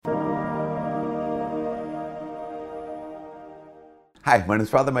Hi, my name is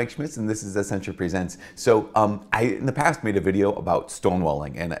Father Mike Schmitz, and this is Ascension Presents. I in the past made a video about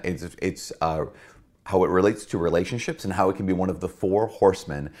stonewalling, and it's how it relates to relationships and how it can be one of the four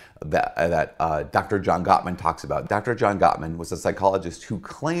horsemen that Dr. John Gottman talks about. Dr. John Gottman was a psychologist who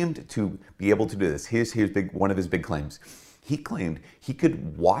claimed to be able to do this. Here's one of his big claims. He claimed he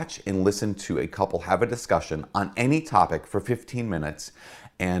could watch and listen to a couple have a discussion on any topic for 15 minutes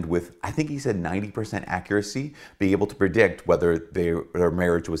and with, I think he said 90% accuracy, be able to predict whether their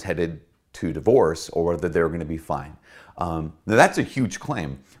marriage was headed to divorce or whether they were going to be fine. Now that's a huge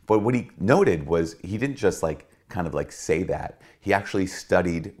claim, but what he noted was he didn't just kind of say that. He actually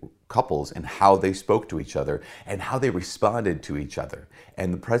studied couples and how they spoke to each other and how they responded to each other.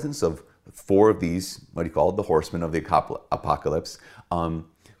 And the presence of four of these, what he called the horsemen of the apocalypse,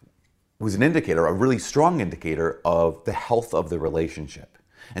 was an indicator, a really strong indicator of the health of the relationship.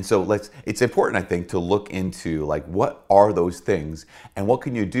 And so it's important, I think, to look into what are those things and what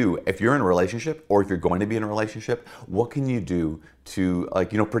can you do if you're in a relationship or if you're going to be in a relationship, what can you do to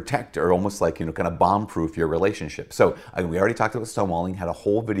protect or almost kind of bomb-proof your relationship. So we already talked about stonewalling, had a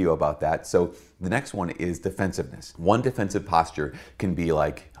whole video about that. So the next one is defensiveness. One defensive posture can be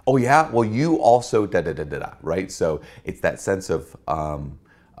like, oh yeah, well you also da-da-da-da-da, right? So it's that sense of,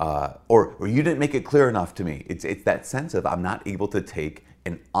 or you didn't make it clear enough to me. It's that sense of I'm not able to take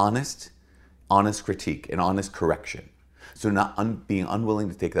an honest critique, an honest correction. So being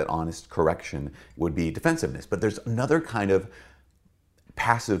unwilling to take that honest correction would be defensiveness. But there's another kind of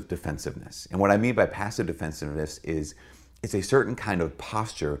passive defensiveness. And what I mean by passive defensiveness is it's a certain kind of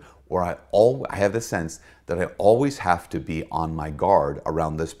posture where I have the sense that I always have to be on my guard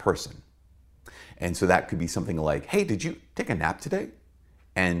around this person. And so that could be something like, hey, did you take a nap today?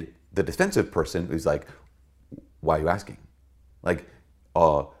 And the defensive person is like, why are you asking?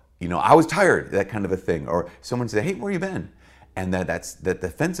 I was tired, that kind of a thing. Or someone say, hey, where you been? And that's that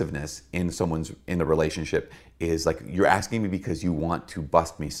defensiveness in the relationship is like, you're asking me because you want to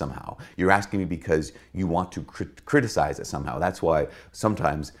bust me somehow. You're asking me because you want to criticize it somehow. That's why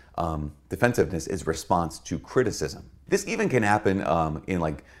sometimes defensiveness is response to criticism. This even can happen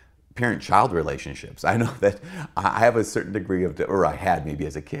in parent-child relationships. I know that I have a certain degree of, or I had maybe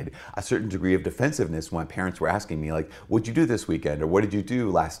as a kid, a certain degree of defensiveness when parents were asking me what'd you do this weekend? Or what did you do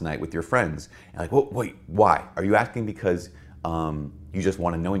last night with your friends? And wait, why? Are you asking because you just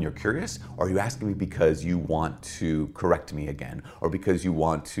want to know and you're curious? Or are you asking me because you want to correct me again? Or because you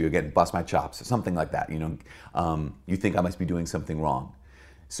want to, again, bust my chops? Something like that. You think I must be doing something wrong.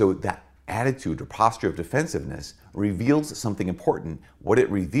 So that attitude or posture of defensiveness reveals something important. What it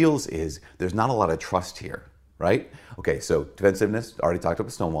reveals is there's not a lot of trust here, right? Okay, so defensiveness, already talked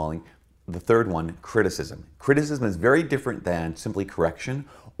about stonewalling. The third one, criticism. Criticism is very different than simply correction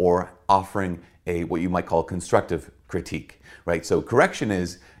or offering what you might call constructive critique, right? So correction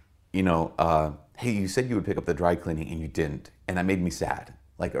is, hey, you said you would pick up the dry cleaning and you didn't, and that made me sad.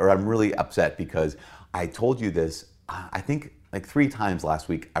 Or I'm really upset because I told you this, I think 3 times last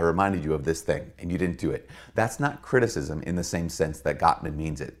week, I reminded you of this thing and you didn't do it. That's not criticism in the same sense that Gottman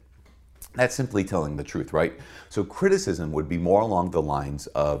means it. That's simply telling the truth, right? So criticism would be more along the lines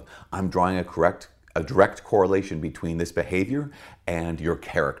of, I'm drawing a direct correlation between this behavior and your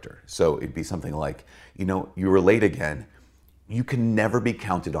character. So it'd be something like, you were late again. You can never be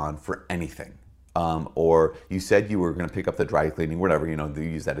counted on for anything. Or you said you were going to pick up the dry cleaning, whatever, they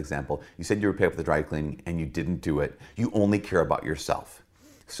use that example. You said you were pick up the dry cleaning and you didn't do it. You only care about yourself.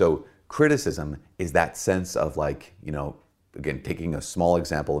 So criticism is that sense of again, taking a small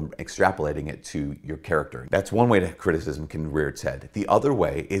example and extrapolating it to your character. That's one way that criticism can rear its head. The other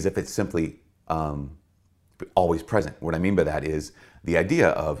way is if it's simply always present. What I mean by that is the idea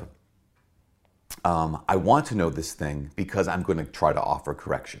of, I want to know this thing because I'm going to try to offer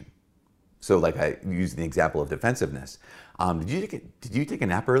correction. So I used the example of defensiveness. Did you take a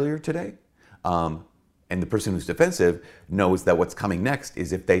nap earlier today? And the person who's defensive knows that what's coming next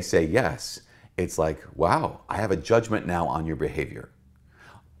is if they say yes, it's like, wow, I have a judgment now on your behavior.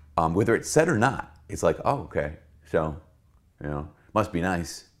 Whether it's said or not, it's like, oh, okay. So, must be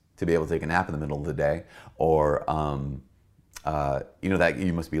nice to be able to take a nap in the middle of the day, or, that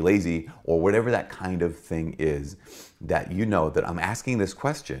you must be lazy, or whatever that kind of thing is, that that I'm asking this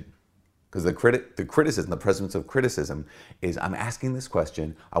question. Because the criticism, the presence of criticism is I'm asking this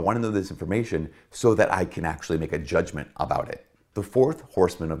question, I want to know this information so that I can actually make a judgment about it. The fourth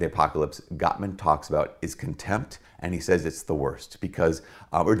horseman of the apocalypse Gottman talks about is contempt, and he says it's the worst because,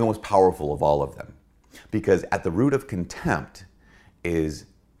 or the most powerful of all of them. Because at the root of contempt is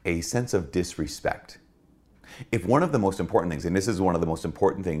a sense of disrespect. If one of the most important things, and this is one of the most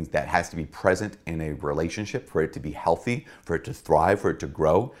important things that has to be present in a relationship for it to be healthy, for it to thrive, for it to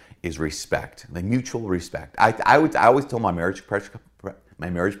grow, is respect, like mutual respect. I always tell my marriage prep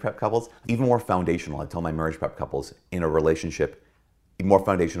couples, even more foundational, I tell my marriage prep couples in a relationship, more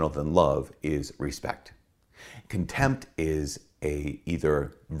foundational than love is respect. Contempt is a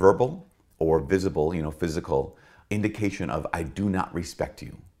either verbal or visible, physical indication of I do not respect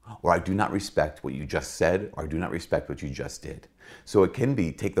you, or I do not respect what you just said, or I do not respect what you just did. So it can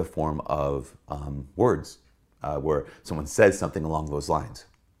take the form of words, where someone says something along those lines.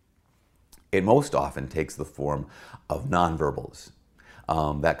 It most often takes the form of nonverbals.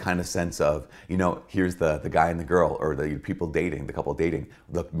 That kind of sense of, here's the guy and the girl, or the people dating, the couple dating,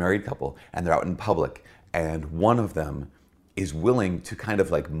 the married couple, and they're out in public, and one of them is willing to kind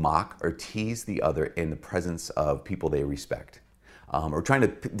of like mock or tease the other in the presence of people they respect. Or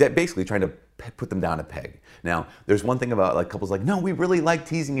basically trying to put them down a peg. Now, there's one thing about like couples like, no, we really like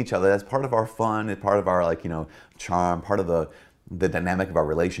teasing each other. That's part of our fun. It's part of our charm, part of the dynamic of our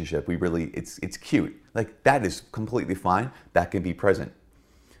relationship. It's cute. Like that is completely fine. That can be present.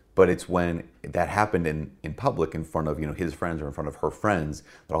 But it's when that happened in public in front of his friends or in front of her friends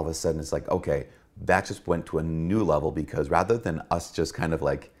that all of a sudden it's like, okay, that just went to a new level, because rather than us just kind of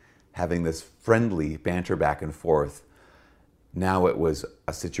like having this friendly banter back and forth, now it was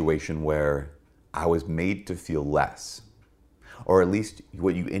a situation where I was made to feel less. Or at least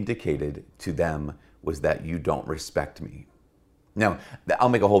what you indicated to them was that you don't respect me. Now, I'll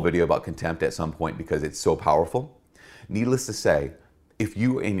make a whole video about contempt at some point because it's so powerful. Needless to say, if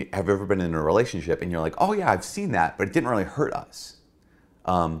you have ever been in a relationship and you're like, oh yeah, I've seen that, but it didn't really hurt us.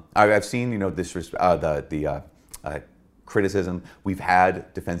 I've seen, criticism, we've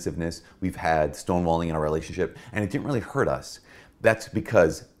had defensiveness, we've had stonewalling in our relationship, and it didn't really hurt us. That's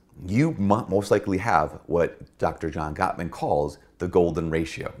because you most likely have what Dr. John Gottman calls the golden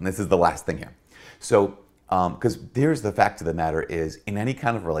ratio. And this is the last thing here. So, because here's the fact of the matter is, in any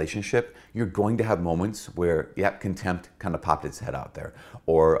kind of relationship, you're going to have moments where, contempt kind of popped its head out there,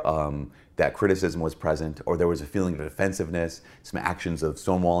 or that criticism was present, or there was a feeling of defensiveness, some actions of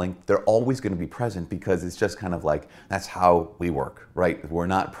stonewalling. They're always going to be present because it's just kind of like, that's how we work, right? We're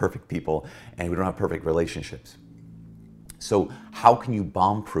not perfect people and we don't have perfect relationships. So how can you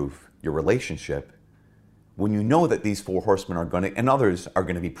bomb-proof your relationship when you know that these four horsemen are going to, and others are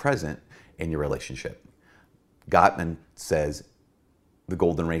going to be present in your relationship? Gottman says the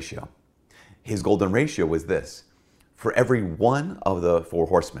golden ratio. His golden ratio was this: for every one of the four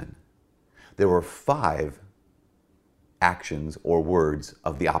horsemen, there were 5 actions or words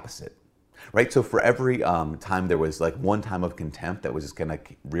of the opposite, right? So for every time there was like one time of contempt that was just kind of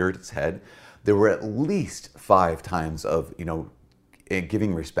reared its head, there were at least 5 times of,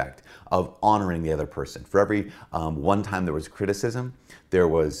 giving respect, of honoring the other person. For every one time there was criticism, there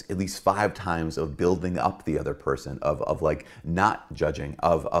was at least 5 times of building up the other person, of like not judging,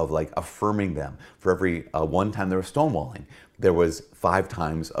 of like affirming them. For every one time there was stonewalling, there was 5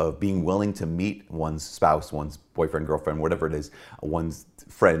 times of being willing to meet one's spouse, one's boyfriend, girlfriend, whatever it is, one's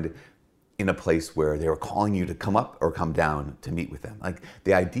friend, in a place where they were calling you to come up or come down to meet with them. Like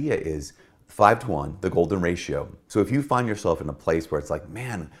the idea is 5-to-1, the golden ratio. So if you find yourself in a place where it's like,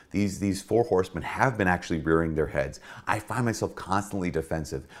 man, these four horsemen have been actually rearing their heads. I find myself constantly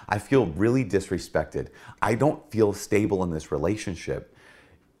defensive. I feel really disrespected. I don't feel stable in this relationship.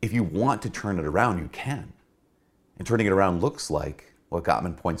 If you want to turn it around, you can. And turning it around looks like what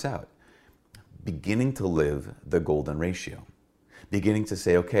Gottman points out: beginning to live the golden ratio. Beginning to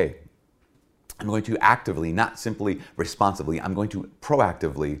say, okay, I'm going to actively, not simply responsively, I'm going to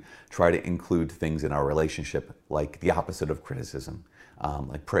proactively try to include things in our relationship like the opposite of criticism,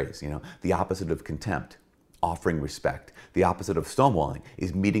 like praise, the opposite of contempt, offering respect. The opposite of stonewalling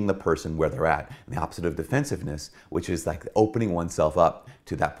is meeting the person where they're at. And the opposite of defensiveness, which is like opening oneself up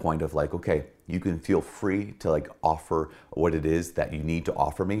to that point of like, okay, you can feel free to like offer what it is that you need to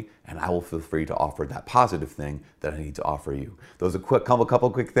offer me, and I will feel free to offer that positive thing that I need to offer you. Those are couple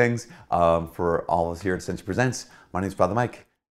quick things for all of us here at Ascension Presents. My name is Father Mike.